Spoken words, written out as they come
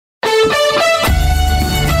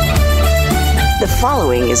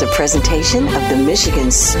following is a presentation of the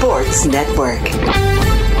Michigan Sports Network.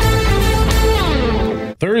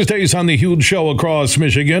 Thursdays on the Huge Show across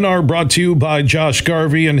Michigan are brought to you by Josh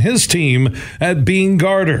Garvey and his team at Beene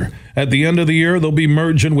Garter. At the end of the year, they'll be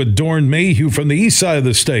merging with Doeren Mayhew from the east side of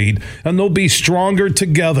the state, and they'll be stronger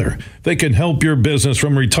together. They can help your business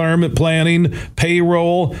from retirement planning,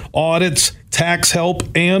 payroll, audits, tax help,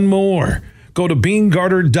 and more. Go to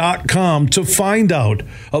BeeneGarter.com to find out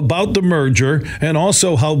about the merger and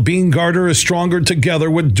also how Beene Garter is stronger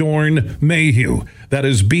together with Doeren Mayhew. That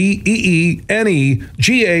is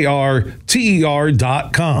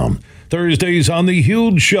BeeneGarter.com. Thursdays on the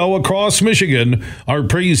Huge Show across Michigan are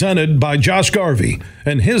presented by Josh Garvey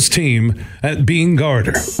and his team at Beene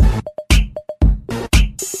Garter.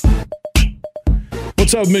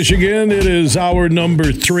 What's up, Michigan? It is hour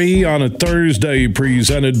number 3 on a Thursday,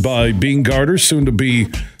 presented by Beene Garter, soon to be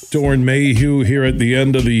Doeren Mayhew here at the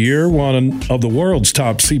end of the year, one of the world's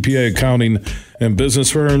top CPA accounting and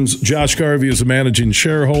business firms. Josh Garvey is a managing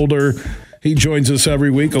shareholder. He joins us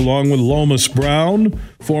every week along with Lomas Brown,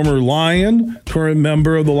 former Lion, current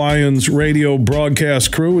member of the Lions radio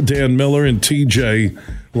broadcast crew with Dan Miller and TJ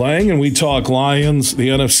Lang. And we talk Lions, the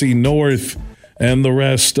NFC North, and the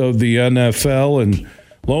rest of the NFL. And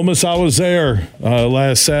Lomas, I was there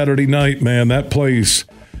last Saturday night, man. That place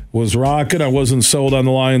was rocking. I wasn't sold on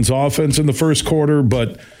the Lions offense in the first quarter,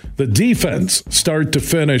 but the defense, start to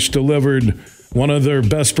finish, delivered one of their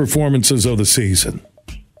best performances of the season.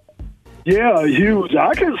 Yeah, huge.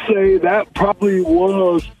 I can say that probably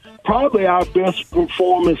was our best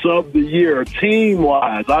performance of the year,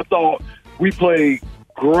 team-wise. I thought we played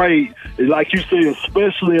great, like you say,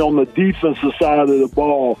 especially on the defensive side of the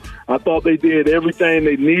ball. I thought they did everything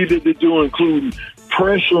they needed to do, including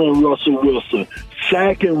pressuring Russell Wilson,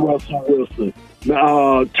 sacking Russell Wilson,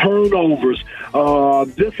 turnovers,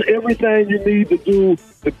 just everything you need to do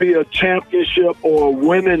to be a championship or a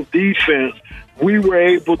winning defense. We were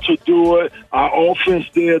able to do it. Our offense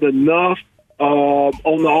did enough on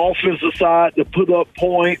the offensive side to put up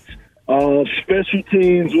points. Special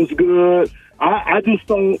teams was good. I just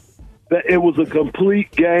thought that it was a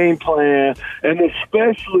complete game plan, and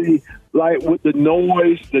especially like with the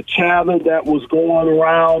noise, the chatter that was going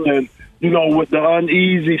around, and with the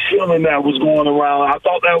uneasy feeling that was going around. I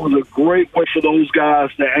thought that was a great way for those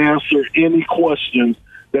guys to answer any questions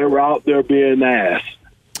that were out there being asked.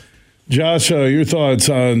 Josh, your thoughts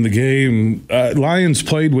on the game? Lions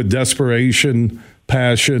played with desperation,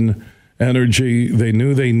 passion, energy. They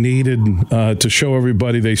knew they needed to show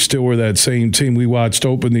everybody they still were that same team we watched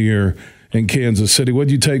open the year in Kansas City. What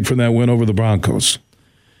did you take from that win over the Broncos?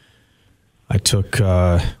 I took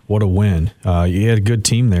what a win. You had a good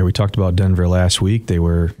team there. We talked about Denver last week. They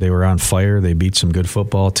were on fire. They beat some good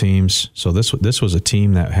football teams. So this was a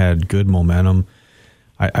team that had good momentum.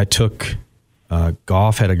 I took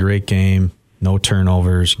Goff had a great game. No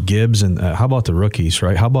turnovers. Gibbs and how about the rookies,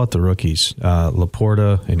 right? How about the rookies?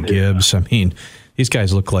 Laporta and Gibbs. I mean, these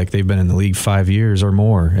guys look like they've been in the league 5 years or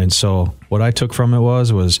more. And so what I took from it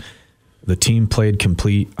was the team played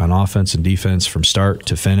complete on offense and defense from start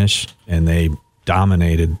to finish, and they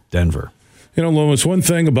dominated Denver. Lomas, one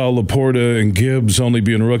thing about Laporta and Gibbs only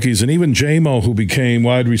being rookies, and even J-Mo, who became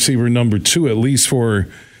wide receiver number 2, at least for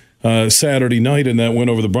Saturday night in that win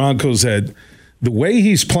over the Broncos, had the way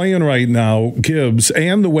he's playing right now, Gibbs,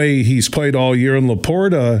 and the way he's played all year in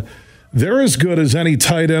Laporta, they're as good as any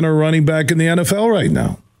tight end or running back in the NFL right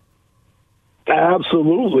now.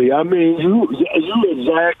 Absolutely. I mean, you're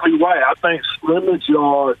exactly right. I think scrimmage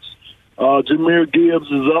yards, Jahmyr Gibbs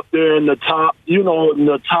is up there in the top, in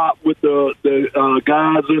the top with the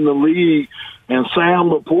guys in the league. And Sam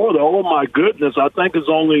Laporta, oh, my goodness, I think it's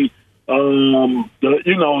only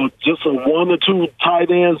just a 1 or 2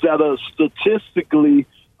 tight ends that are statistically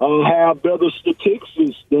have better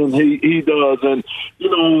statistics than he does. And,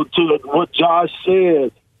 to what Josh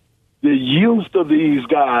said, the youth of these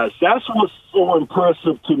guys, that's what's so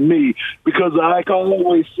impressive to me, because like I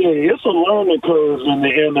always say, it's a learning curve in the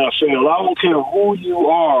NFL. I don't care who you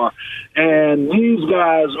are. And these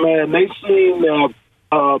guys, man, they seem to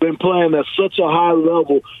have been playing at such a high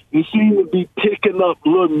level. They seem to be picking up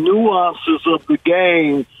little nuances of the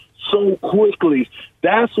game so quickly.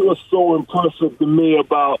 That's what's so impressive to me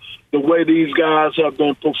about the way these guys have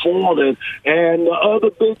been performing. And the other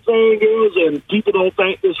big thing is, and people don't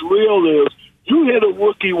think this real, is you hit a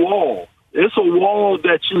rookie wall. It's a wall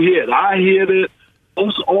that you hit. I hit it.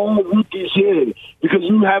 Most all rookies hit it because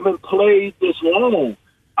you haven't played this long.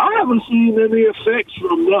 I haven't seen any effects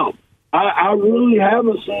from them. I really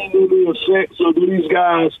haven't seen any effects of these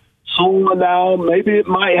guys slowing down. Maybe it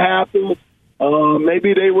might happen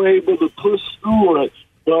Maybe they were able to push through it,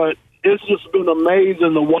 but it's just been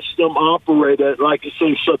amazing to watch them operate at, like you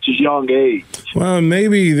say, such a young age. Well,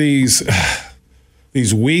 maybe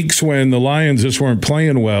these weeks when the Lions just weren't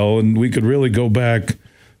playing well, and we could really go back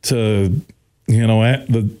to, at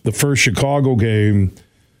the first Chicago game,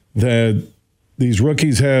 that these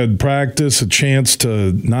rookies had practice, a chance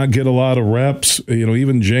to not get a lot of reps.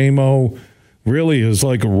 Even J-Mo really is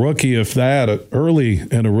like a rookie, if that, early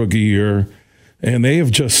in a rookie year. And they have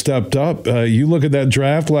just stepped up. You look at that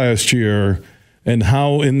draft last year and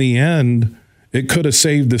how, in the end, it could have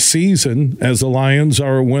saved the season, as the Lions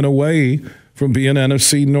are a win away from being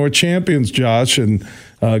NFC North champions, Josh. And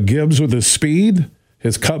Gibbs with his speed,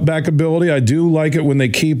 his cutback ability. I do like it when they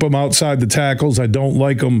keep him outside the tackles. I don't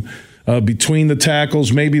like him between the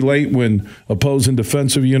tackles, maybe late when opposing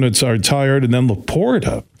defensive units are tired. And then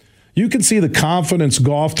Laporta. You can see the confidence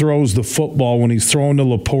Goff throws the football when he's throwing to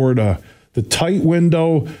Laporta. The tight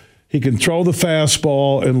window, he can throw the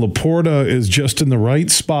fastball, and Laporta is just in the right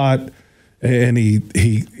spot. And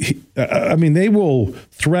they will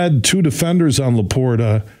thread two defenders on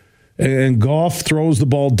Laporta, and Goff throws the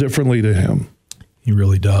ball differently to him. He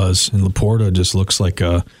really does. And Laporta just looks like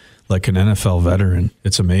an NFL veteran.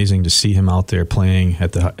 It's amazing to see him out there playing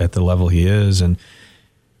at the level he is. And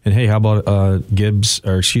hey, how about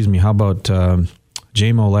how about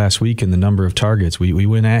J-Mo last week and the number of targets? We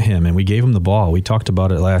went at him and we gave him the ball. We talked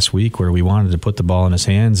about it last week where we wanted to put the ball in his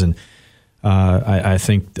hands, and I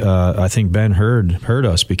think Ben heard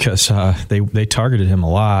us because they targeted him a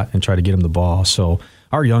lot and tried to get him the ball. So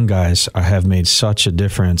our young guys have made such a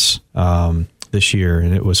difference this year,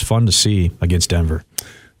 and it was fun to see against Denver.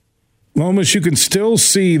 Lomas, you can still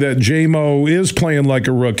see that J-Mo is playing like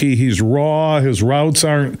a rookie. He's raw. His routes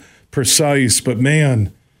aren't precise, but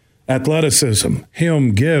man, athleticism,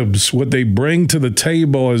 him, Gibbs, what they bring to the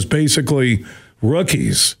table as basically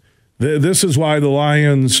rookies. This is why the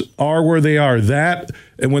Lions are where they are. That,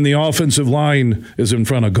 and when the offensive line is in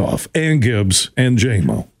front of Goff and Gibbs and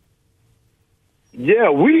J-Mo. Yeah,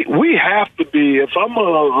 we have to be. If I'm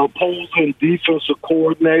an opposing defensive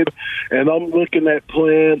coordinator and I'm looking at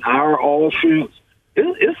playing our offense,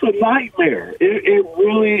 it's a nightmare. It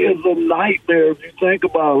really is a nightmare if you think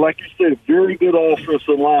about it. Like you said, very good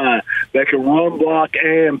offensive line that can run block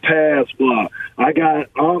and pass block. I got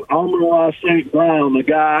Amon-Ra St. Brown, a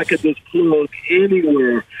guy I could just plug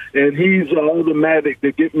anywhere, and he's automatic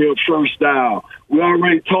to get me a first down. We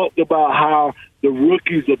already talked about how the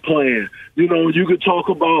rookies are playing. You could talk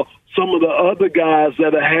about some of the other guys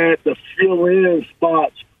that have had to fill in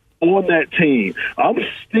spots on that team. I'm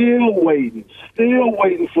still waiting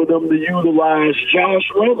for them to utilize Josh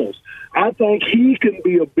Reynolds. I think he can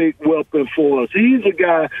be a big weapon for us. He's a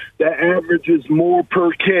guy that averages more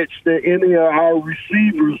per catch than any of our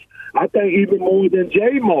receivers. I think even more than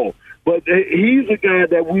J-Mo. But he's a guy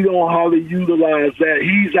that we don't hardly utilize, that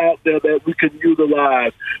he's out there that we can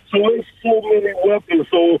utilize. So there's so many weapons.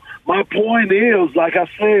 So my point is, like I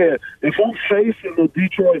said, if I'm facing the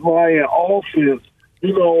Detroit Lions offense,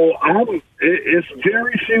 it's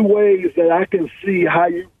very few ways that I can see how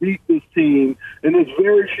you beat this team, and there's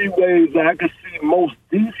very few ways that I can see most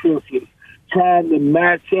defenses trying to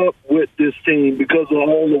match up with this team because of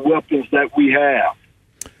all the weapons that we have.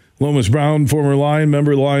 Lomas Brown, former Lion,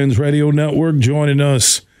 member of the Lions Radio Network, joining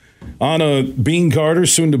us on a Bean Carter,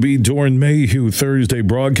 soon to be Doran Mayhew Thursday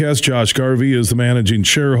broadcast. Josh Garvey is the managing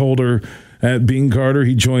shareholder at Bean Carter.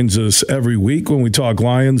 He joins us every week when we talk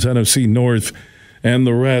Lions, NFC North, and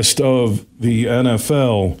the rest of the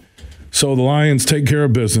NFL. So the Lions take care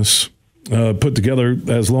of business, put together,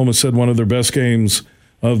 as Lomas said, one of their best games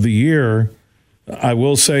of the year. I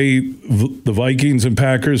will say the Vikings and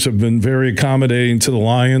Packers have been very accommodating to the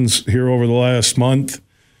Lions here over the last month,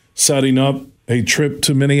 setting up a trip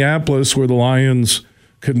to Minneapolis where the Lions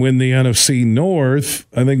could win the NFC North.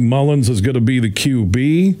 I think Mullins is going to be the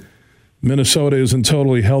QB. Minnesota isn't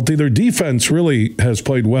totally healthy. Their defense really has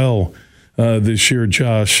played well this year,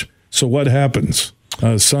 Josh. So what happens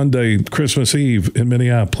Sunday, Christmas Eve in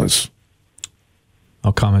Minneapolis?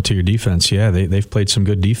 I'll comment to your defense. Yeah, they've played some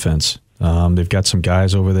good defense. They've got some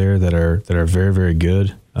guys over there that are very, very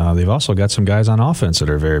good. They've also got some guys on offense that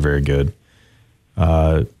are very, very good.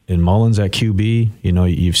 In Mullins at QB,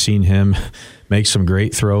 you've seen him make some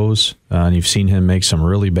great throws, and you've seen him make some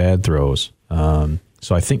really bad throws.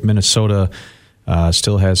 So I think Minnesota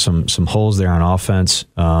still has some holes there on offense.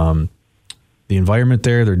 The environment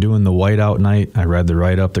there, they're doing the whiteout night. I read the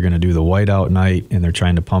write-up. They're going to do the whiteout night, and they're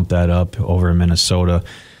trying to pump that up over in Minnesota,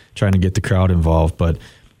 trying to get the crowd involved. But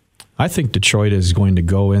I think Detroit is going to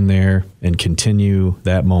go in there and continue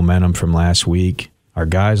that momentum from last week. Our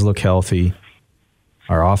guys look healthy.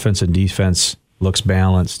 Our offense and defense looks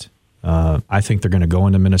balanced. I think they're going to go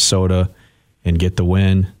into Minnesota and get the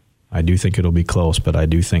win. I do think it'll be close, but I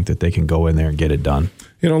do think that they can go in there and get it done.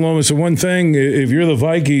 You know, Lomas, the one thing, if you're the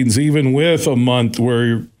Vikings, even with a month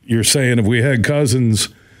where you're saying if we had Cousins,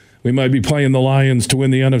 we might be playing the Lions to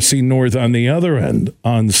win the NFC North on the other end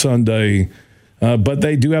on Sunday. But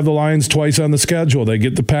they do have the Lions twice on the schedule. They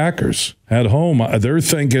get the Packers at home. They're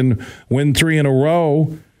thinking win 3 in a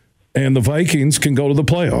row, and the Vikings can go to the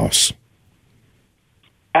playoffs.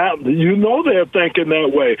 You know they're thinking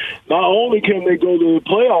that way. Not only can they go to the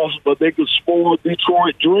playoffs, but they could spoil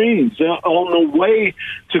Detroit dreams. They're on the way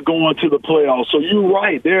to going to the playoffs. So you're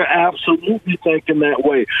right. They're absolutely thinking that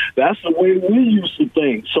way. That's the way we used to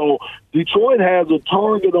think. So Detroit has a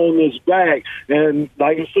target on his back, and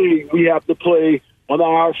like I say, we have to play on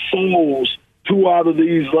our foes 2 out of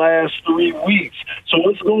these last 3 weeks. So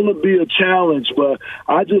it's going to be a challenge, but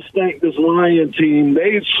I just think this Lion team,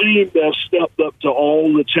 they seem to have stepped up to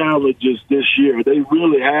all the challenges this year. They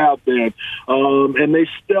really have been. And they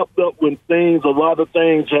stepped up when a lot of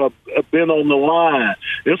things have been on the line.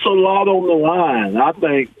 It's a lot on the line, I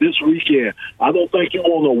think, this weekend. I don't think you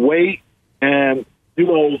want to wait and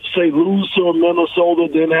say lose to Minnesota,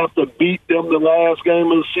 then have to beat them the last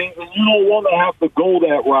game of the season. You don't want to have to go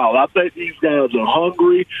that route. I think these guys are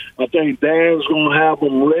hungry. I think Dan's going to have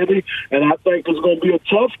them ready, and I think it's going to be a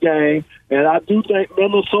tough game. And I do think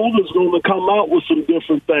Minnesota's going to come out with some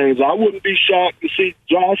different things. I wouldn't be shocked to see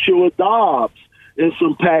Joshua Dobbs in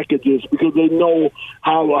some packages because they know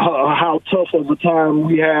how tough of a time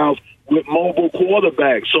we have with mobile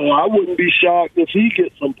quarterbacks. So I wouldn't be shocked if he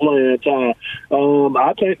gets some playing time.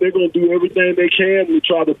 I think they're going to do everything they can to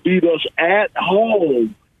try to beat us at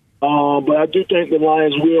home. But I do think the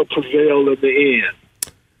Lions will prevail in the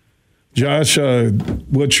end. Josh,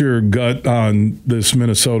 what's your gut on this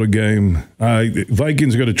Minnesota game?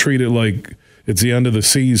 Vikings are going to treat it like it's the end of the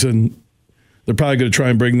season. They're probably going to try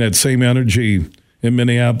and bring that same energy in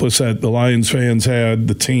Minneapolis that the Lions fans had,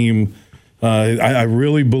 the team. I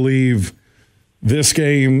really believe this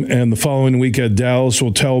game and the following week at Dallas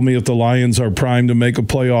will tell me if the Lions are primed to make a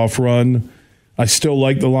playoff run. I still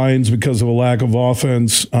like the Lions because of a lack of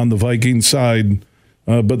offense on the Vikings side,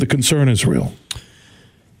 but the concern is real.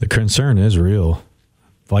 The concern is real.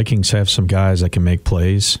 Vikings have some guys that can make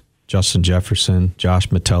plays. Justin Jefferson,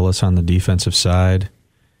 Josh Metellus on the defensive side.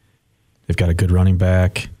 They've got a good running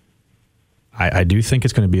back. I do think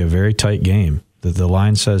it's going to be a very tight game. The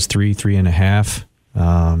line says 3.5.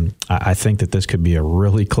 I think that this could be a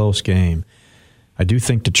really close game. I do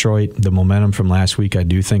think Detroit, the momentum from last week, I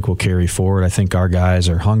do think will carry forward. I think our guys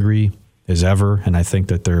are hungry as ever, and I think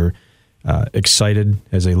that they're excited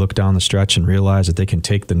as they look down the stretch and realize that they can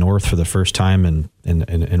take the North for the first time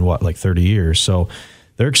in what, like 30 years. So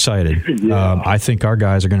they're excited. Yeah. I think our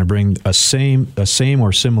guys are going to bring a same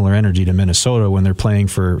or similar energy to Minnesota when they're playing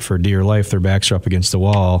for dear life. Their backs are up against the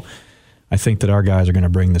wall. I think that our guys are going to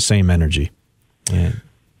bring the same energy. Yeah.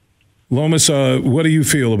 Lomas, what do you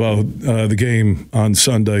feel about the game on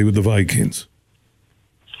Sunday with the Vikings?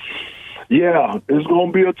 Yeah, it's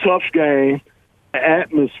going to be a tough game.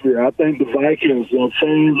 Atmosphere. I think the Vikings,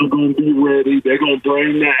 fans are going to be ready. They're going to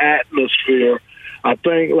bring the atmosphere. I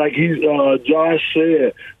think, like Josh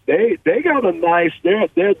said, they got a nice. Their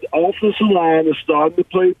offensive line is starting to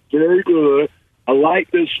play very good. I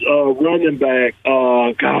like this running back.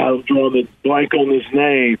 God, I'm drawing a blank on his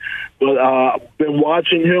name, but I've been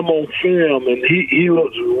watching him on film, and he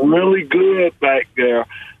looks really good back there.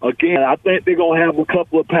 Again, I think they're going to have a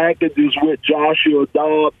couple of packages with Joshua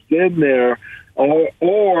Dobbs in there,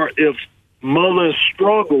 or if Mullins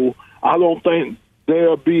struggle, I don't think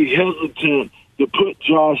they'll be hesitant to put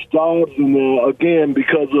Josh Dobbs in there again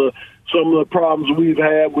because of some of the problems we've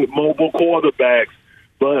had with mobile quarterbacks.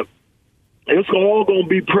 But it's all going to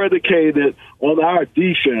be predicated on our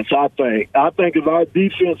defense, I think. I think if our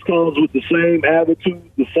defense comes with the same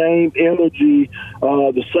attitude, the same energy,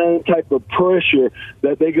 the same type of pressure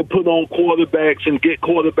that they can put on quarterbacks and get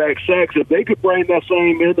quarterback sacks, if they could bring that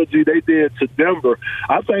same energy they did to Denver,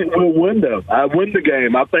 I think we'll win them. I win the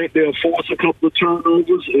game. I think they'll force a couple of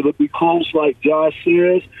turnovers. It'll be close like Josh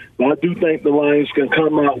says, but I do think the Lions can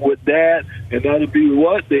come out with that, and that'll be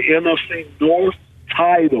what? The NFC North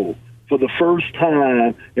title for the first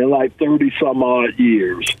time in like 30-some-odd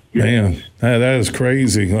years. Man, that is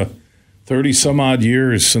crazy. 30-some-odd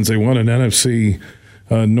years since they won an NFC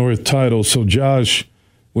North title. So, Josh,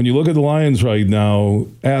 when you look at the Lions right now,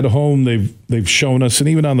 at home they've shown us, and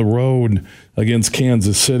even on the road against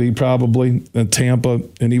Kansas City probably, and Tampa,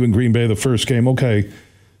 and even Green Bay the first game, okay,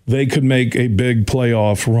 they could make a big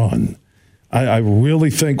playoff run. I really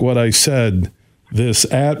think what I said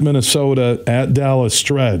this at Minnesota, at Dallas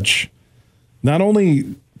stretch, not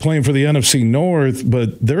only playing for the NFC North,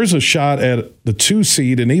 but there's a shot at the 2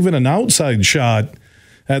 seed and even an outside shot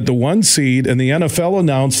at the 1 seed. And the NFL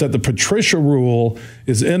announced that the Patricia rule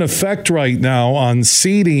is in effect right now on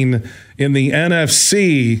seeding in the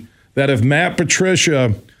NFC, that if Matt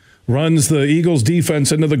Patricia runs the Eagles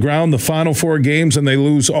defense into the ground the final 4 games and they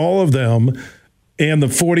lose all of them, and the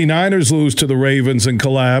 49ers lose to the Ravens and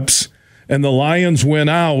collapse, and the Lions win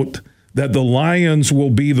out, that the Lions will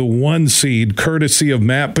be the 1 seed, courtesy of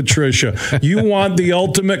Matt Patricia. You want the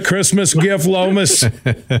ultimate Christmas gift, Lomas?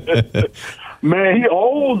 Man, he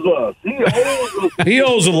owes us. He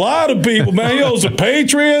owes a lot of people, man. He owes the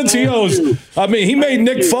Patriots. He made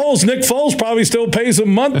Nick Foles. Nick Foles probably still pays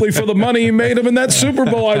him monthly for the money he made him in that Super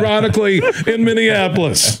Bowl, ironically, in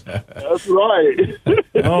Minneapolis. That's right.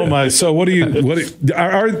 Oh, my. So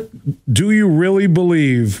do you really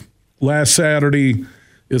believe last Saturday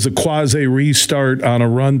is a quasi restart on a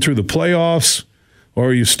run through the playoffs, or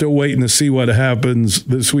are you still waiting to see what happens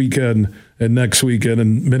this weekend and next weekend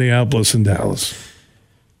in Minneapolis and Dallas?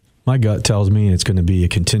 My gut tells me it's going to be a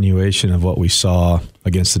continuation of what we saw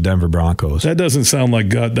against the Denver Broncos. That doesn't sound like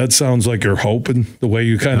gut. That sounds like you're hoping, the way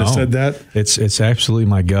you kind of said that. It's absolutely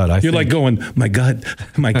my gut. You're like going, my gut,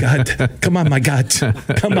 come on, my gut,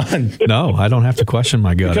 come on. No, I don't have to question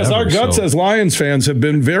my gut. Because our guts as Lions fans have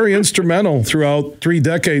been very instrumental throughout 3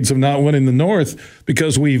 decades of not winning the North,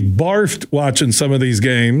 because we've barfed watching some of these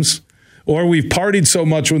games. Or we've partied so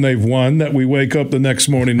much when they've won that we wake up the next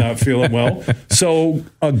morning not feeling well. So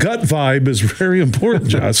a gut vibe is very important,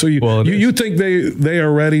 Josh. So you think they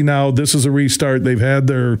are ready now? This is a restart. They've had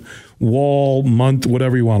their wall month,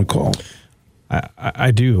 whatever you want to call it.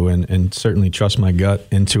 I do, and certainly trust my gut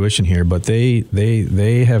intuition here. But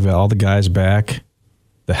they have all the guys back.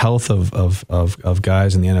 The health of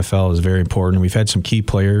guys in the NFL is very important. We've had some key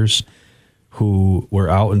players who were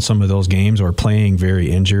out in some of those games or playing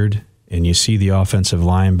very injured. And you see the offensive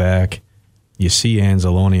line back. You see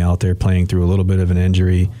Anzalone out there playing through a little bit of an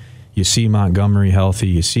injury. You see Montgomery healthy.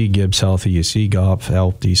 You see Gibbs healthy. You see Goff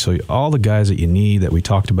healthy. So all the guys that you need that we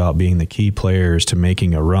talked about being the key players to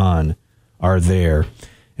making a run are there.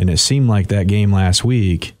 And it seemed like that game last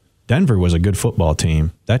week, Denver was a good football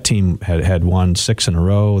team. That team had won 6 in a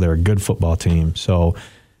row. They're a good football team. So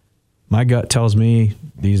my gut tells me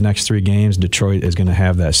these next 3 games, Detroit is going to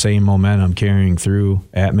have that same momentum carrying through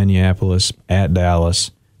at Minneapolis, at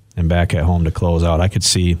Dallas, and back at home to close out. I could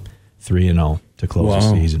see 3-0 to close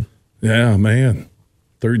the season. Yeah, man.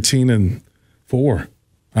 13-4.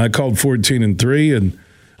 I called 14-3. And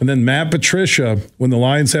then Matt Patricia, when the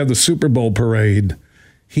Lions have the Super Bowl parade,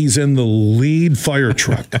 he's in the lead fire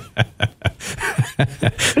truck.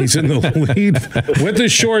 He's in the lead with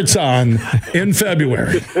his shorts on in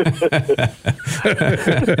February.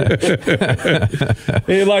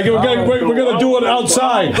 Hey, like we're gonna do it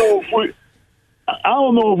outside. I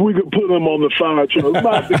don't know if we could put him on the fire truck. We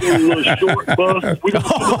might have to get a little short bus. We can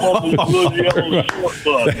put him on the little yellow short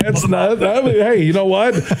bus. That's not. Hey, you know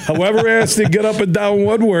what? However has to get up and down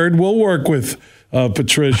Woodward, we'll work with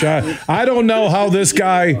Patricia. I don't know how this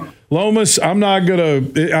guy, Lomas, I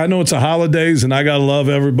know it's the holidays and I got to love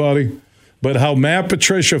everybody, but how Matt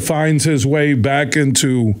Patricia finds his way back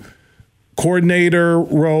into coordinator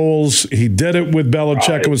roles. He did it with Belichick.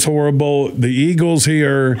 Right. It was horrible. The Eagles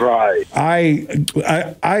here. Right.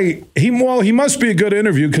 He must be a good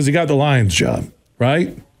interview because he got the Lions job,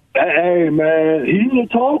 right? Hey, man, he's a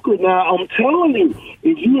talker now. I'm telling you,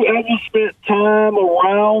 if you ever spent time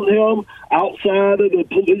around him outside of the,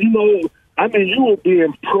 you will be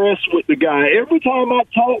impressed with the guy. Every time I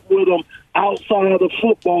talked with him outside of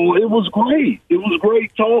football, it was great. It was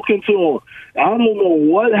great talking to him. I don't know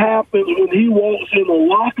what happens when he walks in the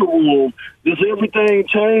locker room. Just everything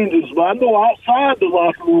changes. But I know outside the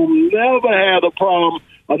locker room, never had a problem.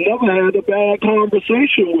 I never had a bad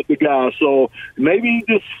conversation with the guy. So maybe he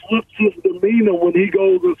just flips his demeanor when he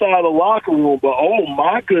goes inside the locker room. But, oh,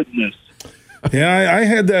 my goodness. Yeah, I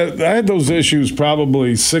had those issues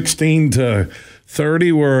probably 16 to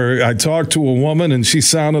 30 where I talked to a woman and she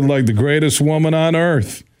sounded like the greatest woman on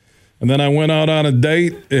earth. And then I went out on a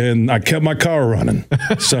date and I kept my car running.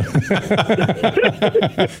 So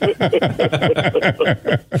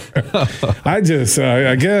I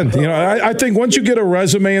think once you get a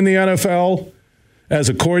resume in the NFL as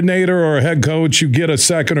a coordinator or a head coach, you get a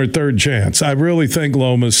second or third chance. I really think,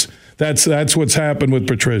 Lomas, that's what's happened with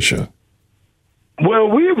Patricia. Well,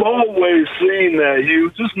 we've always seen that, Hugh.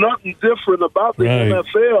 Just nothing different about the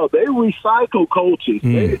NFL. They recycle coaches.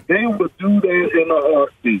 They would do that in a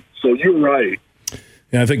heartbeat. So you're right.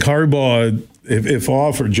 Yeah, I think Harbaugh if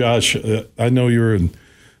offered, Josh, I know you're a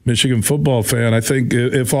Michigan football fan. I think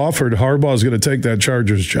if offered, Harbaugh is going to take that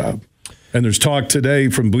Chargers job. And there's talk today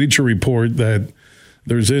from Bleacher Report that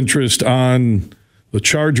there's interest on the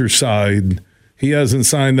Chargers side. He hasn't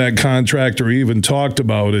signed that contract or even talked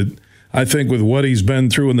about it. I think with what he's been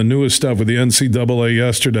through and the newest stuff with the NCAA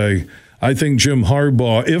yesterday, I think Jim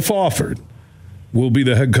Harbaugh, if offered, will be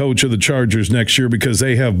the head coach of the Chargers next year because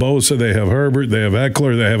they have Bosa, they have Herbert, they have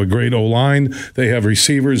Eckler, they have a great O-line, they have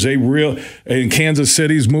receivers. And Kansas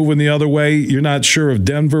City's moving the other way. You're not sure if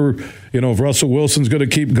Denver, if Russell Wilson's going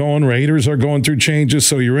to keep going. Raiders are going through changes,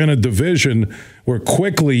 so you're in a division where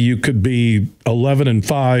quickly you could be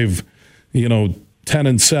 11-5,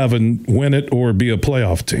 10-7, win it, or be a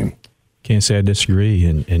playoff team. Can't say I disagree,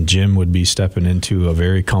 and Jim would be stepping into a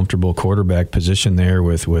very comfortable quarterback position there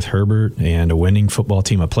with Herbert and a winning football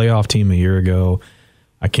team, a playoff team a year ago.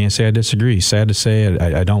 I can't say I disagree. Sad to say,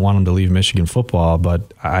 I don't want him to leave Michigan football,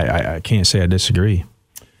 but I can't say I disagree.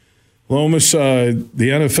 Lomas, the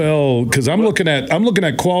NFL, because I'm looking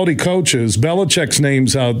at quality coaches. Belichick's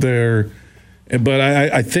name's out there, but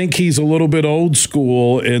I think he's a little bit old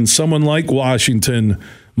school, and someone like Washington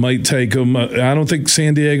might take him. I don't think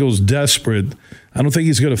San Diego's desperate. I don't think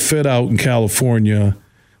he's going to fit out in California.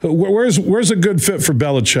 Where's a good fit for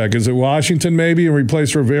Belichick? Is it Washington maybe and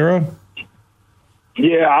replace Rivera?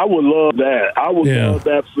 Yeah, I would love that. I would love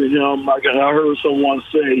that for him. Like I heard someone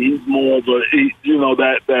say, he's more of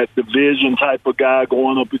that division type of guy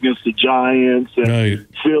going up against the Giants and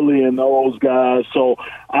Philly and those guys. So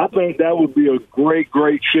I think that would be a great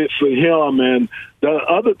fit for him. And the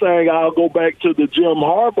other thing, I'll go back to the Jim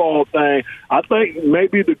Harbaugh thing. I think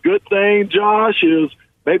maybe the good thing, Josh, is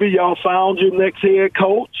maybe y'all found your next head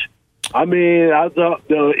coach. I mean,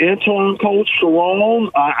 the intern coach,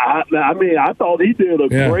 Sharon, I thought he did a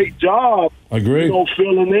great job. Agreed.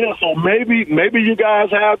 Filling in. So maybe you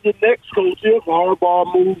guys have the next coach if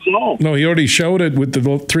Harbaugh moves on. No, he already showed it with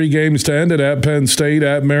the 3 games to end it at Penn State,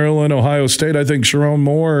 at Maryland, Ohio State. I think Sharon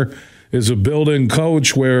Moore is a built-in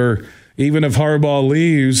coach where even if Harbaugh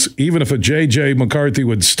leaves, even if a J.J. McCarthy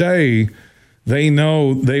would stay, they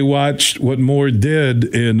know they watched what Moore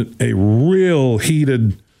did in a real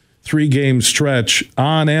heated 3-game stretch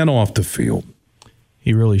on and off the field.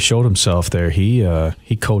 He really showed himself there. He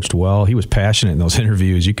coached well. He was passionate in those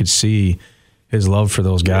interviews. You could see his love for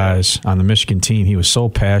those guys on the Michigan team. He was so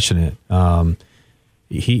passionate.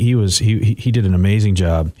 He did an amazing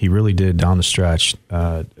job. He really did down the stretch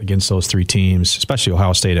against those 3 teams, especially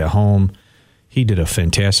Ohio State at home. He did a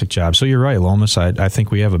fantastic job. So you're right, Lomas. I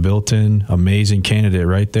think we have a built-in, amazing candidate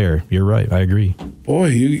right there. You're right. I agree. Boy,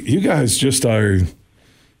 you guys just are.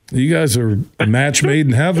 You guys are a match made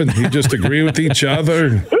in heaven. You just agree with each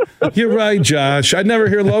other. You're right, Josh. I never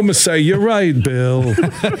hear Lomas say, "You're right, Bill."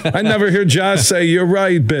 I never hear Josh say, "You're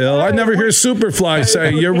right, Bill." I never hear Superfly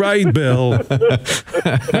say, "You're right, Bill."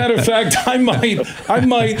 Matter of fact, I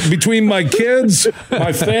might, between my kids,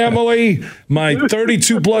 my family, my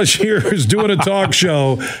 32-plus years doing a talk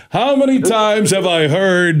show, how many times have I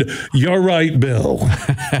heard, "You're right, Bill"?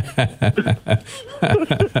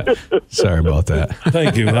 Sorry about that.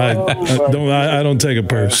 Thank you. I don't take it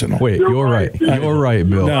personal. Wait, you're right. You're right,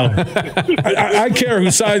 Bill. No, I care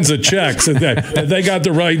who signs the checks and that they got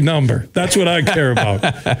the right number. That's what I care about.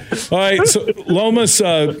 All right, so Lomas,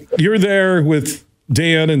 you're there with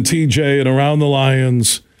Dan and TJ and around the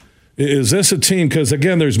Lions. Is this a team? Because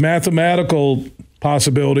again, there's mathematical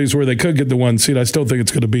possibilities where they could get the 1 seed. I still think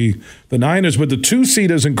it's going to be the Niners, but the 2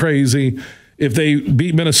 seed isn't crazy. If they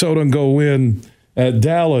beat Minnesota and go win at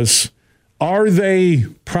Dallas, are they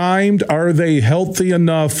primed? Are they healthy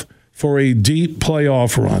enough for a deep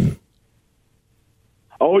playoff run?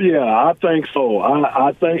 Oh, yeah, I think so.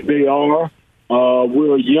 I think they are.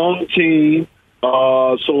 We're a young team.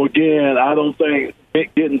 So, again, I don't think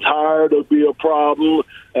getting tired will be a problem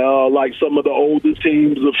like some of the older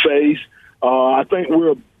teams have faced. I think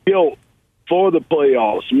we're built for the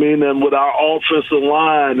playoffs, meaning with our offensive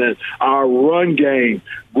line and our run game.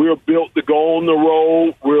 We're built to go on the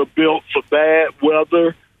road. We're built for bad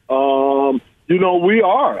weather. We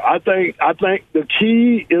are. I think the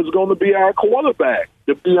key is going to be our quarterback,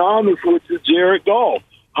 to be honest with you, Jared Goff,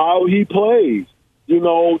 how he plays,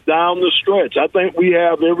 down the stretch. I think we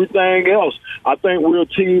have everything else. I think we're a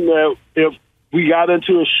team that if we got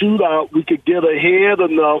into a shootout, we could get ahead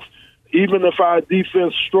enough, even if our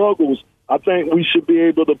defense struggles. I think we should be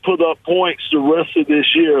able to put up points the rest of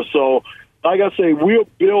this year. So, like I say, we're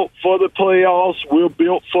built for the playoffs. We're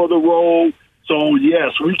built for the road. So,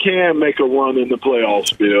 yes, we can make a run in the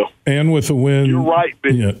playoffs, Bill. And with a win. You're right,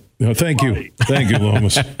 Bill. Yeah. No, thank you. Thank you,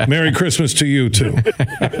 Lomas. Merry Christmas to you, too.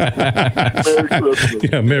 Merry Christmas.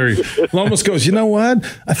 Yeah, Merry. Lomas goes, you know what?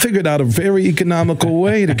 I figured out a very economical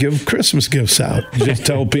way to give Christmas gifts out. You just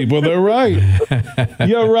tell people they're right.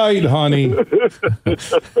 You're right, honey.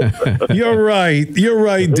 You're right. You're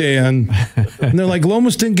right, Dan. And they're like,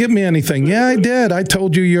 Lomas didn't give me anything. Yeah, I did. I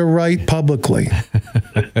told you you're right publicly.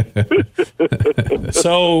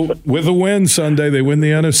 So, with a win Sunday, they win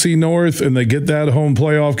the NFC North, and they get that home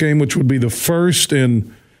playoff game, which would be the first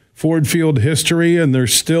in Ford Field history, and there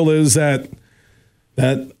still is that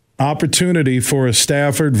opportunity for a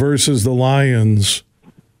Stafford versus the Lions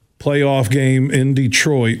playoff game in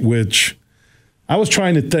Detroit, which I was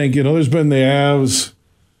trying to think, there's been the Avs,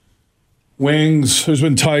 Wings, there's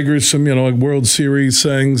been Tigers, some, like World Series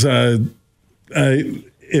things.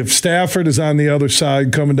 If Stafford is on the other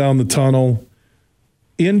side coming down the tunnel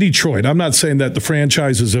in Detroit, I'm not saying that the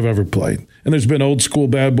franchises have ever played. And there's been old school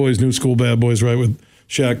bad boys, new school bad boys, right, with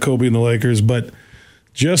Shaq, Kobe, and the Lakers. But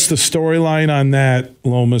just the storyline on that,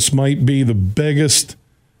 Lomas, might be the biggest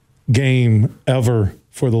game ever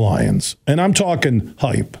for the Lions. And I'm talking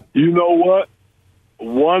hype. You know what?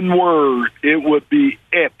 One word, it would be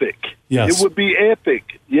epic. Yes. It would be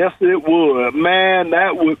epic. Yes, it would. Man,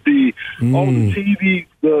 that would be on the TV.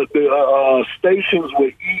 The stations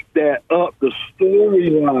would eat that up. The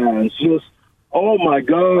storylines, just oh my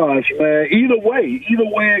gosh, man! Either way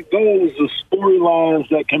it goes, the storylines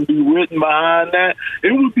that can be written behind that,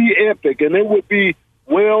 it would be epic, and it would be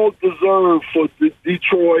well deserved for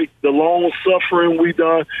Detroit. The long suffering we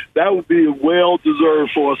done, that would be well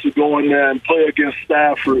deserved for us to go in there and play against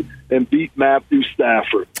Stafford and beat Matthew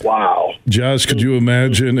Stafford. Wow. Josh, could you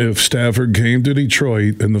imagine if Stafford came to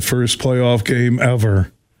Detroit in the first playoff game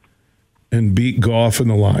ever and beat Goff and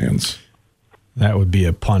the Lions? That would be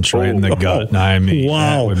a punch right in the gut. I mean,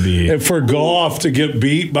 wow. That would be. And for Goff to get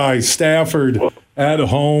beat by Stafford at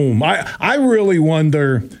home, I really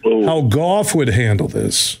wonder how Goff would handle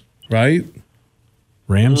this, right?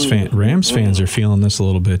 Rams fans are feeling this a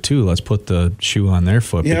little bit too. Let's put the shoe on their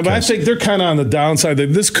foot. Yeah, but I think they're kind of on the downside.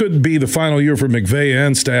 This could be the final year for McVay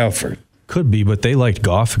and Stafford. Could be, but they liked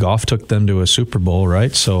Goff. Goff took them to a Super Bowl,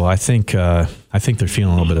 right? So I think they're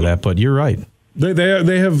feeling a little bit of that. But you're right.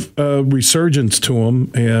 They have a resurgence to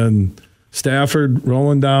them, and Stafford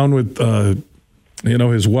rolling down with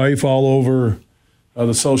his wife all over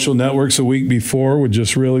the social networks a week before would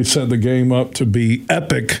just really set the game up to be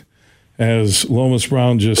epic. As Lomas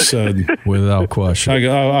Brown just said. Without question.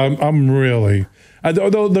 I'm really.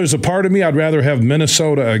 Although there's a part of me I'd rather have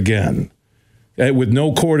Minnesota again with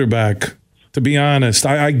no quarterback, to be honest.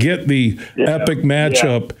 I get the epic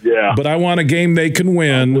matchup, but I want a game they can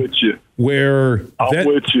win. I'm with you.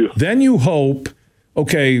 With you. Then you hope,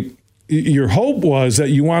 okay, your hope was that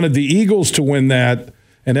you wanted the Eagles to win that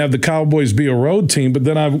and have the Cowboys be a road team, but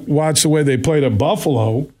then I watched the way they played at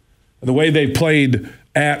Buffalo, the way they played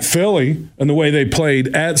at Philly, and the way they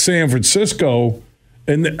played at San Francisco,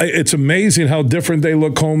 and it's amazing how different they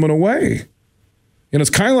look home and away. And it's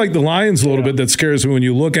kind of like the Lions a little bit that scares me when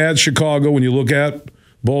you look at Chicago, when you look at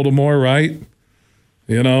Baltimore, right?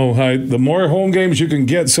 The more home games you can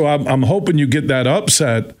get, so I'm hoping you get that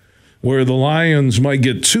upset where the Lions might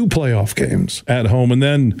get 2 playoff games at home and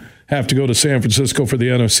then have to go to San Francisco for the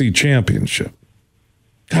NFC Championship.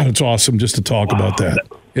 God, it's awesome just to talk about that,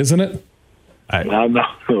 isn't it? I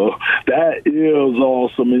know. That is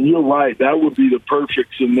awesome. And you're right. That would be the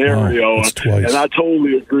perfect scenario. And I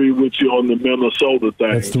totally agree with you on the Minnesota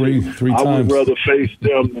thing. That's three times. I would rather face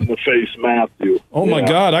them than to face Matthew. Oh, my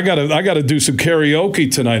God. I gotta do some karaoke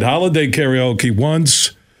tonight. Holiday karaoke.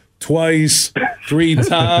 Once, twice, 3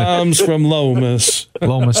 times from Lomas.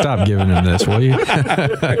 Lomas, stop giving him this, will you? I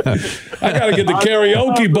got to get the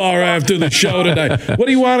karaoke bar after the show tonight. What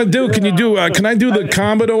do you want to do? Can you do? Can I do the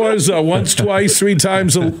Commodores once, twice, 3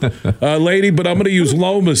 times a lady? But I'm going to use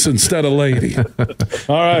Lomas instead of lady. All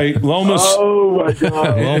right, Lomas. Oh my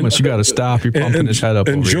God, Lomas, you got to stop. You're pumping his head up.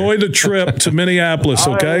 Enjoy the trip to Minneapolis,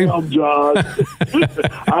 okay? I am, John.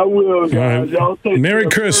 I will, guys. Right. Y'all take Merry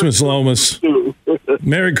Christmas, Lomas.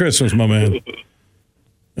 Merry Christmas, my man.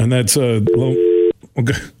 And that's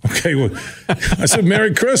Okay. Well, I said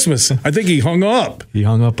Merry Christmas. I think he hung up. He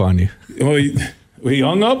hung up on you. Well, He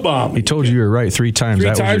hung up on me. He told you were right 3 times.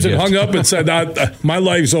 Three times and hung up and said, my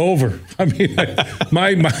life's over. I mean,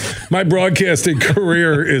 my broadcasting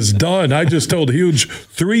career is done. I just told Huge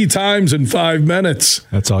 3 times in 5 minutes.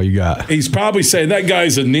 That's all you got. He's probably saying, that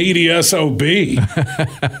guy's a needy SOB.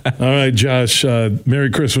 All right, Josh,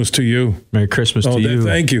 Merry Christmas to you. Merry Christmas to you.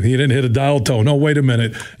 Thank you. He didn't hit a dial tone. No, wait a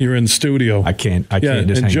minute. You're in studio. I can't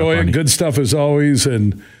just enjoy hang up on it. Good stuff as always.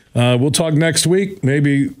 And we'll talk next week,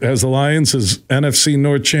 maybe as the Lions as NFC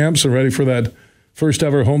North champs are ready for that first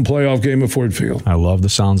ever home playoff game at Ford Field. I love the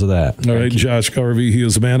sounds of that. All right, Josh Garvey, he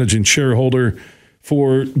is the managing shareholder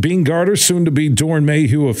for Beene Garter, soon to be Doeren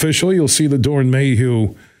Mayhew official. You'll see the Doeren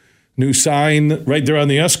Mayhew new sign right there on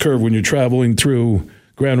the S-curve when you're traveling through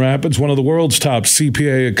Grand Rapids. One of the world's top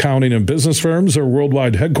CPA accounting and business firms. Their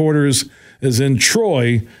worldwide headquarters is in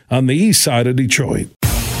Troy on the east side of Detroit.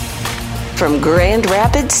 From Grand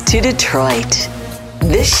Rapids to Detroit,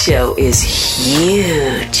 this show is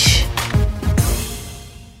huge.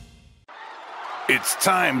 It's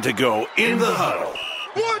time to go in the huddle.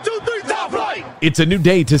 1, 2, 3, top flight! It's a new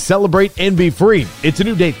day to celebrate and be free. It's a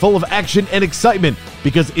new day full of action and excitement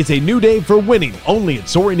because it's a new day for winning only at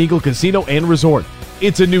Soaring Eagle Casino and Resort.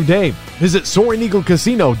 It's a new day. Visit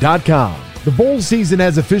SoaringEagleCasino.com. The bowl season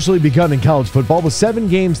has officially begun in college football with 7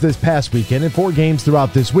 games this past weekend and 4 games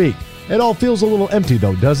throughout this week. It all feels a little empty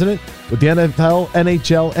though, doesn't it? With the NFL,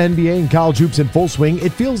 NHL, NBA, and college hoops in full swing,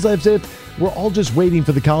 it feels as if we're all just waiting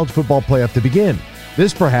for the college football playoff to begin.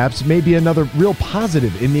 This perhaps may be another real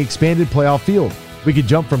positive in the expanded playoff field. We could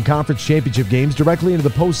jump from conference championship games directly into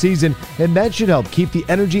the postseason, and that should help keep the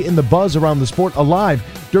energy and the buzz around the sport alive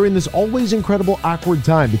during this always incredible awkward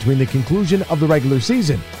time between the conclusion of the regular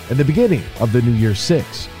season and the beginning of the New Year's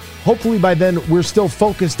Six. Hopefully by then we're still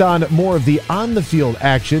focused on more of the on-the-field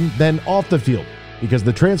action than off the field, because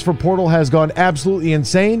the transfer portal has gone absolutely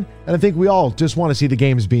insane, and I think we all just want to see the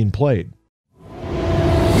games being played.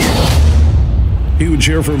 Huge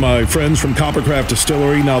here for my friends from Coppercraft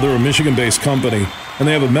Distillery. Now they're a Michigan-based company, and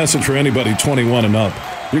they have a message for anybody 21 and up.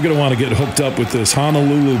 You're going to want to get hooked up with this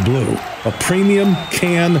Honolulu Blue, a premium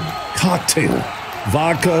can cocktail.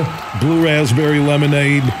 Vodka, blue raspberry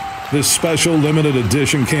lemonade. This special limited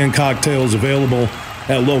edition canned cocktail is available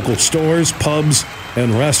at local stores, pubs,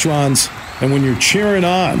 and restaurants. And when you're cheering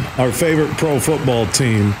on our favorite pro football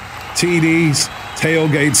team, TDs,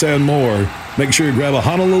 tailgates, and more, make sure you grab a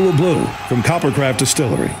Honolulu Blue from Coppercraft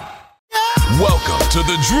Distillery. Welcome to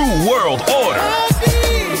the Drew World Order.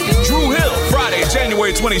 Drew Hill, Friday,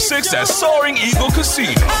 January 26th at Soaring Eagle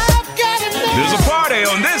Casino. There's a party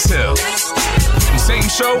on this hill. Same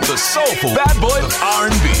show, the soulful bad boy of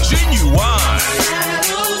R&B, Genuine.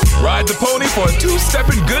 Ride the pony for a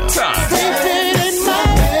 2-stepping good time.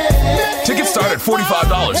 Tickets start at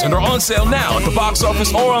 $45 and are on sale now at the box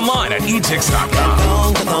office or online at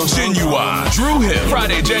etix.com. Genuine, Drew Hill,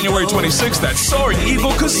 Friday, January 26th at Soaring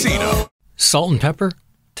Eagle Casino. Salt and pepper,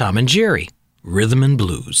 Tom and Jerry, rhythm and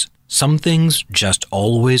blues. Some things just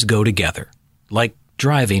always go together, like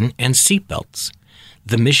driving and seatbelts.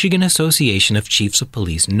 The Michigan Association of Chiefs of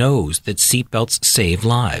Police knows that seatbelts save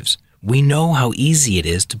lives. We know how easy it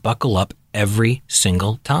is to buckle up every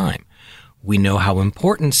single time. We know how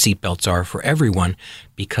important seatbelts are for everyone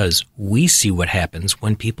because we see what happens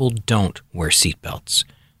when people don't wear seatbelts.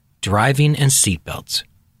 Driving and seatbelts.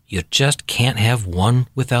 You just can't have one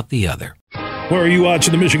without the other. Where are you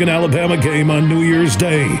watching the Michigan-Alabama game on New Year's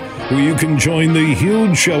Day? Where you can join the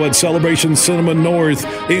huge show at Celebration Cinema North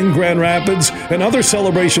in Grand Rapids, and other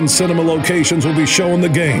Celebration Cinema locations will be showing the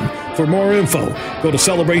game. For more info, go to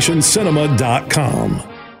celebrationcinema.com.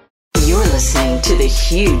 You're listening to The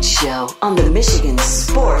Huge Show on the Michigan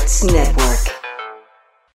Sports Network.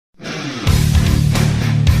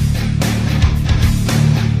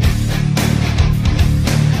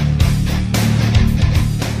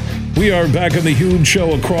 We are back on the Huge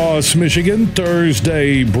Show across Michigan.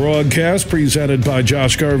 Thursday broadcast presented by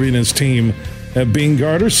Josh Garvey and his team at Beene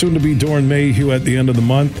Garter, soon to be Doeren Mayhew at the end of the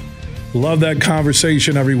month. Love that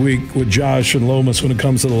conversation every week with Josh and Lomas when it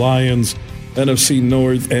comes to the Lions, NFC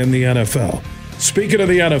North, and the NFL. Speaking of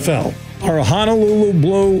the NFL, our Honolulu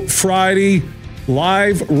Blue Friday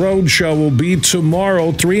live road show will be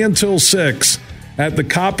tomorrow, 3 until 6, at the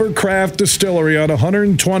Coppercraft Distillery on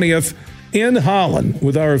 120th in Holland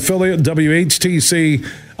with our affiliate WHTC.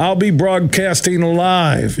 I'll be broadcasting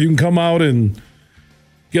live. You can come out and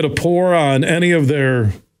get a pour on any of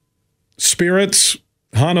their spirits,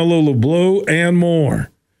 Honolulu Blue, and more.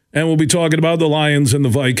 And we'll be talking about the Lions and the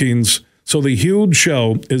Vikings. So the Huge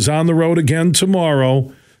Show is on the road again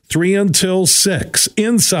tomorrow, 3 until 6,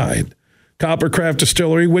 inside Coppercraft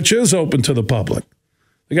Distillery, which is open to the public.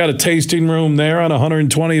 They got a tasting room there on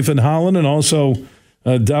 120th and Holland, and also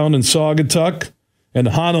down in Saugatuck. And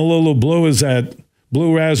Honolulu Blue is at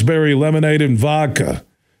Blue Raspberry Lemonade and Vodka.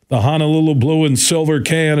 The Honolulu Blue and Silver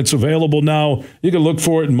can. It's available now. You can look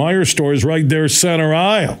for it in Meijer stores right there, center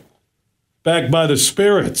aisle. Backed by the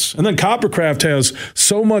Spirits. And then Coppercraft has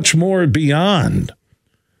so much more beyond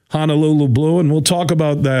Honolulu Blue, and we'll talk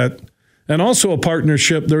about that. And also a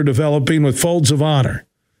partnership they're developing with Folds of Honor.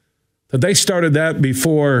 That they started that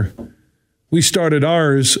before we started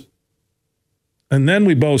ours. And then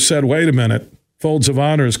we both said, wait a minute, Folds of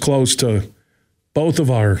Honor is close to both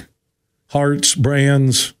of our hearts,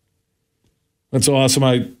 brands. That's awesome.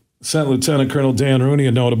 I sent Lieutenant Colonel Dan Rooney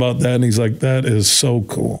a note about that, and he's like, that is so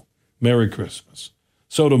cool. Merry Christmas.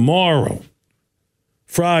 So tomorrow,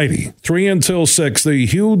 Friday, 3 until 6, the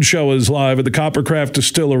huge show is live at the Coppercraft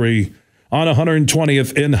Distillery on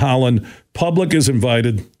 120th in Holland. Public is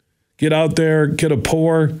invited. Get out there, get a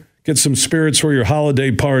pour, get some spirits for your holiday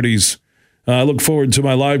parties. I look forward to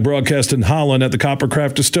my live broadcast in Holland at the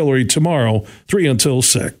Coppercraft Distillery tomorrow, 3 until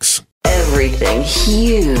 6. Everything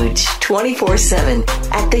huge 24/7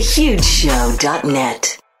 at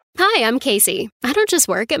thehugeshow.net. Hi, I'm Casey. I don't just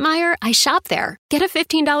work at Meijer, I shop there. Get a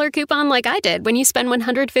 $15 coupon like I did when you spend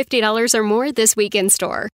 $150 or more this week in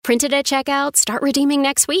store. Print it at checkout, start redeeming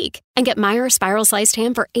next week. And get Meijer Spiral Sliced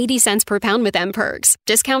Ham for 80 cents per pound with M-Perks.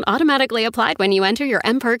 Discount automatically applied when you enter your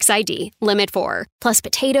M-Perks ID. Limit 4. Plus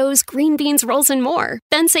potatoes, green beans, rolls, and more.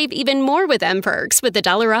 Then save even more with M-Perks with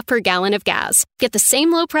 $1 off per gallon of gas. Get the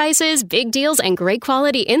same low prices, big deals, and great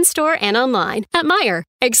quality in-store and online at Meijer.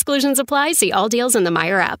 Exclusions apply. See all deals in the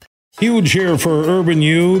Meijer app. Huge here for Urban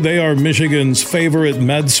U. They are Michigan's favorite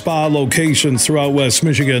med spa locations throughout West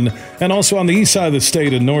Michigan and also on the east side of the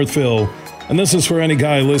state in Northville. And this is for any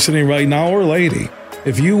guy listening right now or lady.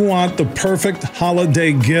 If you want the perfect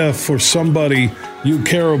holiday gift for somebody you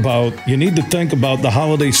care about, you need to think about the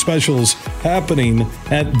holiday specials happening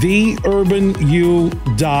at theurbanu.com.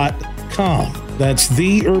 That's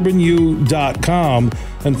theurbanu.com.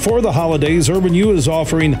 And for the holidays, Urban U is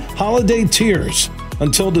offering holiday tiers.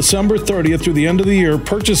 Until December 30th through the end of the year,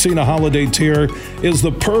 purchasing a holiday tier is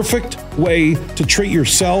the perfect way to treat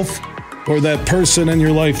yourself or that person in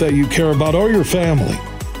your life that you care about or your family.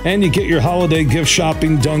 And you get your holiday gift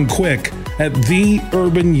shopping done quick at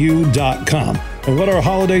theurbanu.com. And what are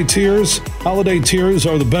holiday tiers? Holiday tiers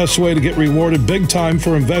are the best way to get rewarded big time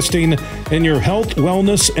for investing in your health,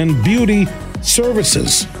 wellness, and beauty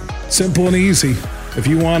services. Simple and easy. If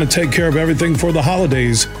you want to take care of everything for the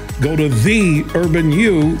holidays, go to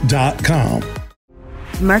theurbanu.com.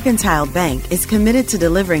 Mercantile Bank is committed to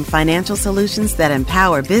delivering financial solutions that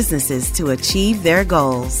empower businesses to achieve their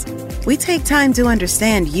goals. We take time to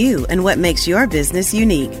understand you and what makes your business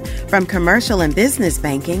unique. From commercial and business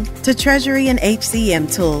banking to treasury and HCM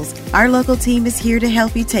tools, our local team is here to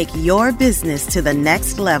help you take your business to the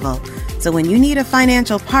next level. So when you need a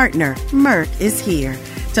financial partner, Merc is here.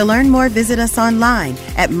 To learn more, visit us online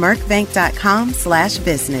at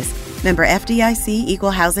mercbank.com/business. Member FDIC,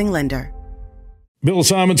 Equal Housing Lender. Bill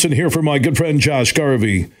Simonson here for my good friend Josh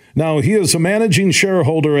Garvey. Now, he is a managing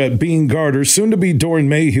shareholder at Beene Garter, soon to be Doeren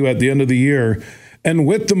Mayhew at the end of the year. And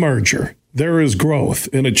with the merger, there is growth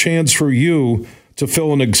and a chance for you to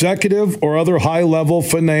fill an executive or other high-level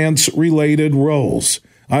finance-related roles,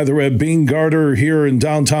 either at Beene Garter here in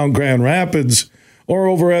downtown Grand Rapids or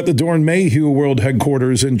over at the Doeren Mayhew World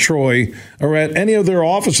Headquarters in Troy, or at any of their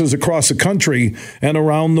offices across the country and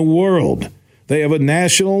around the world. They have a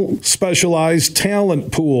national specialized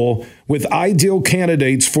talent pool with ideal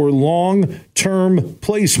candidates for long-term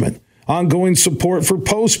placement, ongoing support for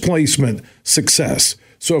post-placement success.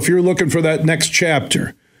 So if you're looking for that next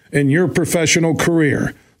chapter in your professional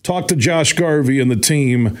career, talk to Josh Garvey and the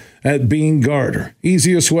team at Beene Garter.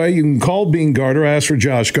 Easiest way, you can call Beene Garter, ask for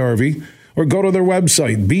Josh Garvey, or go to their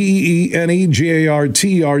website,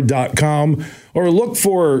 BEENEGARTR.com, or look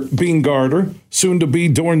for Beene Garter, soon to be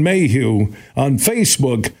Doeren Mayhew, on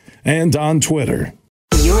Facebook and on Twitter.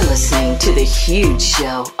 You're listening to The Huge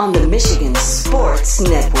Show on the Michigan Sports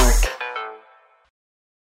Network.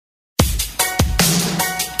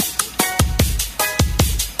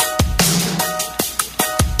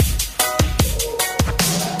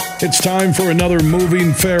 It's time for another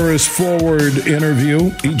Moving Ferris Forward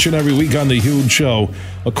interview. Each and every week on The Huge Show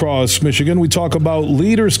across Michigan, we talk about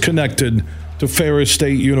leaders connected to Ferris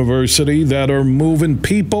State University that are moving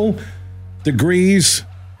people, degrees,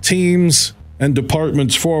 teams, and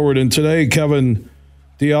departments forward. And today, Kevin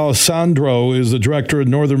D'Alessandro is the director of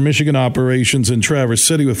Northern Michigan Operations in Traverse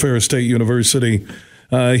City with Ferris State University.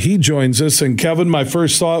 He joins us. And Kevin, my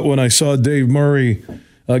first thought when I saw Dave Murray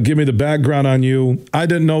Give me the background on you. I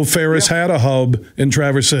didn't know Ferris had a hub in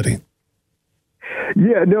Traverse City.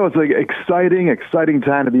 Yeah, no, it's like exciting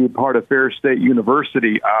time to be a part of Ferris State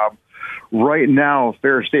University. Right now,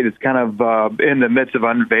 Ferris State is kind of in the midst of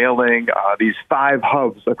unveiling these 5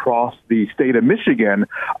 hubs across the state of Michigan,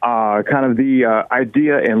 kind of the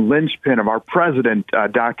idea and linchpin of our president,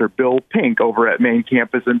 Dr. Bill Pink, over at main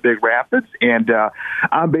campus in Big Rapids. And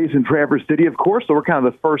I'm based in Traverse City, of course, so we're kind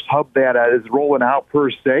of the first hub that is rolling out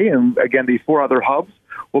per se. And again, the 4 other hubs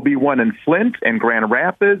will be one in Flint and Grand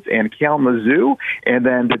Rapids and Kalamazoo, and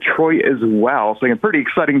then Detroit as well. So again, pretty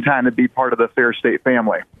exciting time to be part of the Ferris State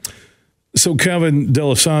family. So Kevin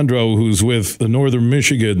D'Alessandro, who's with the Northern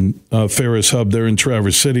Michigan Ferris Hub there in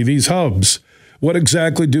Traverse City, these hubs, what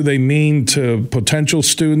exactly do they mean to potential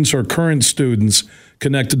students or current students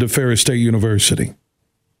connected to Ferris State University?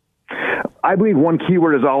 I believe one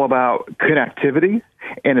keyword is all about connectivity,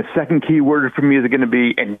 and a second keyword for me is going to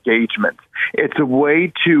be engagement. It's a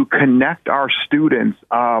way to connect our students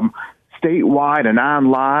statewide and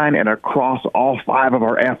online and across all 5 of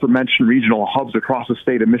our aforementioned regional hubs across the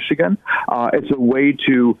state of Michigan. It's a way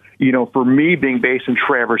to, for me being based in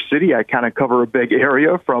Traverse City, I kind of cover a big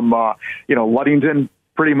area from, Ludington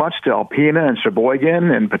pretty much to Alpena and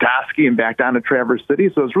Sheboygan and Petoskey and back down to Traverse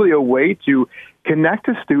City. So it's really a way to connect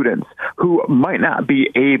to students who might not be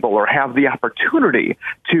able or have the opportunity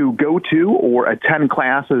to go to or attend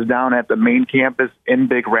classes down at the main campus in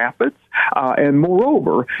Big Rapids. And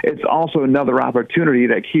moreover, it's also another opportunity,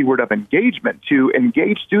 that keyword of engagement, to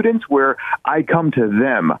engage students where I come to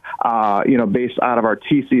them, based out of our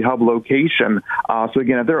TC Hub location. So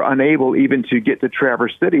again, if they're unable even to get to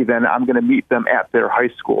Traverse City, then I'm going to meet them at their high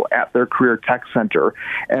school, at their career tech center,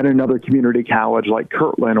 at another community college like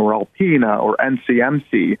Kirtland or Alpena or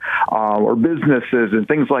NCMC, or businesses and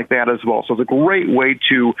things like that as well. So it's a great way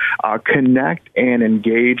to connect and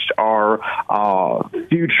engage our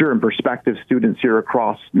future and prospective students here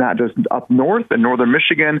across not just up north in northern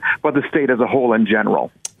Michigan, but the state as a whole in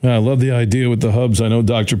general. I love the idea with the hubs. I know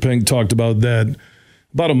Dr. Pink talked about that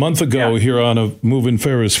about a month ago here on a Moving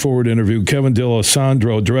Ferris Forward interview. Kevin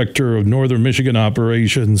D'Alessandro, Director of Northern Michigan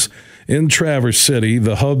Operations in Traverse City,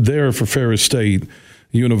 the hub there for Ferris State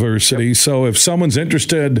University. Yep. So if someone's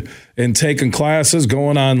interested in taking classes,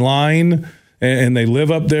 going online, and they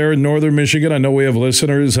live up there in northern Michigan, I know we have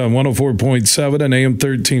listeners on 104.7 and AM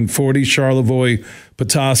 1340, Charlevoix,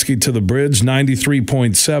 Petoskey to the Bridge,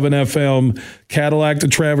 93.7 FM, Cadillac to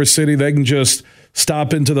Traverse City. They can just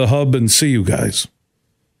stop into the hub and see you guys.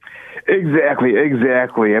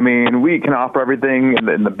 Exactly. I mean, we can offer everything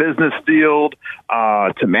in the business field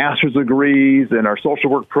to master's degrees and our social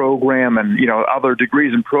work program and, other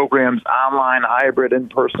degrees and programs, online, hybrid, in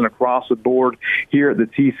person, across the board here at the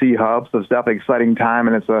TC Hub. So it's definitely an exciting time,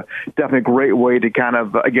 and it's a definitely great way to kind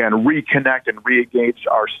of, again, reconnect and re-engage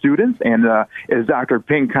our students. And as Dr.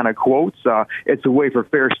 Pink kind of quotes, it's a way for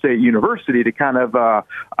Ferris State University to kind of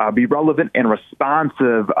be relevant and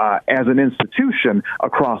responsive as an institution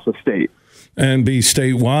across the state. And be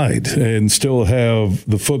statewide and still have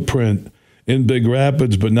the footprint in Big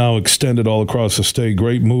Rapids, but now extended all across the state.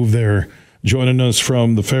 Great move there. Joining us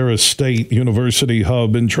from the Ferris State University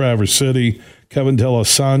Hub in Traverse City, Kevin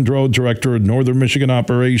D'Alessandro, Director of Northern Michigan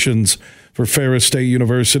Operations for Ferris State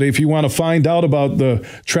University. If you want to find out about the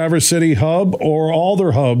Traverse City Hub or all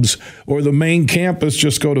their hubs or the main campus,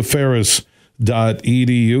 just go to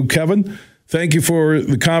ferris.edu. Kevin, thank you for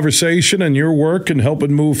the conversation and your work in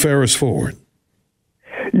helping move Ferris forward.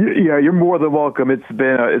 Yeah, you're more than welcome. It's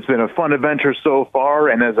been a fun adventure so far,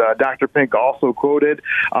 and as Dr. Pink also quoted,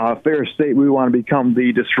 Ferris State, we want to become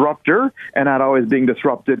the disruptor and not always being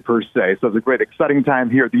disrupted per se. So it's a great, exciting time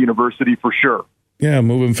here at the university for sure. Yeah,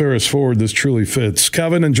 moving Ferris forward, this truly fits.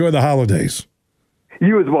 Kevin, enjoy the holidays.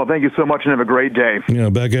 You as well. Thank you so much, and have a great day. Yeah,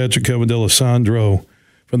 back at you, Kevin D'Alessandro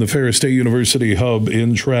from the Ferris State University Hub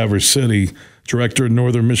in Traverse City, Director of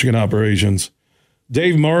Northern Michigan Operations.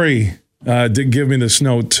 Dave Murray did give me this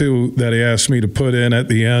note, too, that he asked me to put in at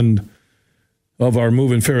the end of our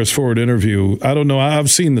Moving Ferris Forward interview. I don't know.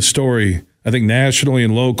 I've seen the story, I think, nationally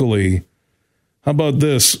and locally. How about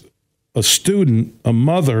this? A student, a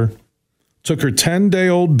mother, took her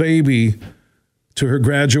 10-day-old baby to her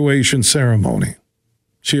graduation ceremony.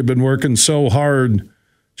 She had been working so hard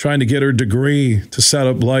trying to get her degree to set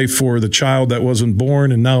up life for the child that wasn't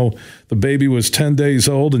born, and now the baby was 10 days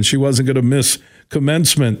old, and she wasn't going to miss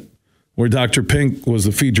commencement, where Dr. Pink was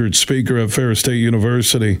the featured speaker at Ferris State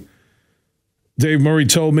University. Dave Murray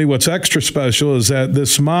told me what's extra special is that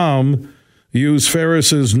this mom used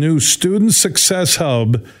Ferris's new Student Success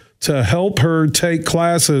Hub to help her take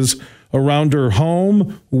classes around her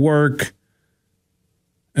home, work,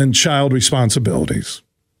 and child responsibilities.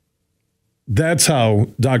 That's how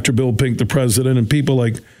Dr. Bill Pink, the president, and people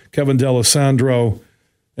like Kevin D'Alessandro,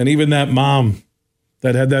 and even that mom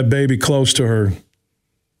that had that baby close to her,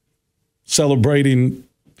 celebrating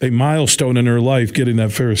a milestone in her life, getting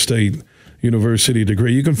that Ferris State University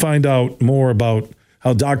degree. You can find out more about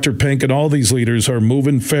how Dr. Pink and all these leaders are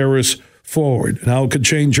moving Ferris forward and how it could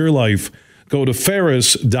change your life. Go to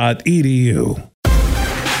ferris.edu.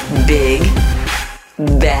 Big,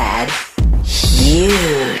 bad,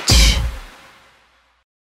 huge.